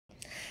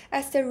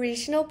As the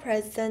regional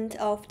president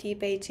of the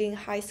Beijing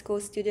High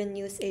School Student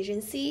News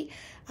Agency,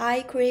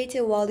 I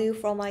created value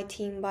for my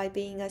team by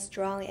being a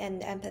strong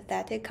and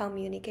empathetic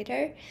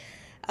communicator.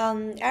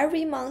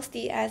 Every month,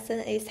 the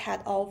SNA's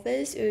head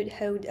office would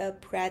hold a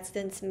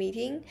president's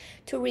meeting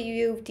to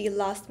review the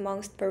last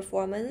month's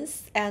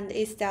performance and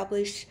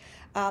establish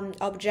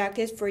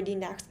objectives for the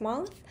next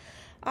month.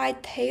 I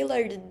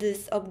tailored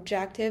these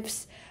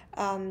objectives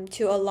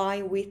to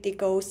align with the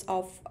goals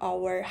of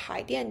our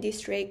Haidian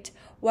district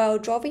while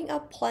drawing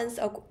up plans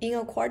in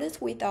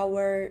accordance with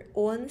our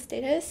own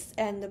status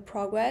and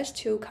progress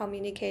to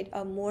communicate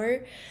a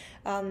more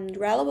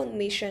relevant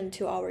mission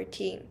to our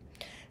team.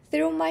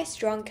 Through my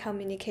strong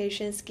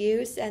communication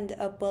skills and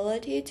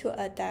ability to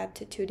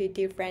adapt to the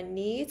different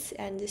needs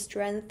and the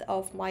strength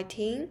of my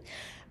team,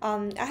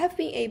 I have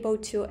been able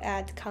to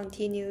add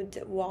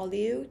continued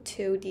value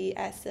to the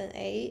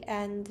SNA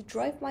and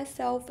drive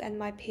myself and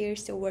my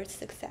peers towards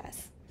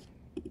success.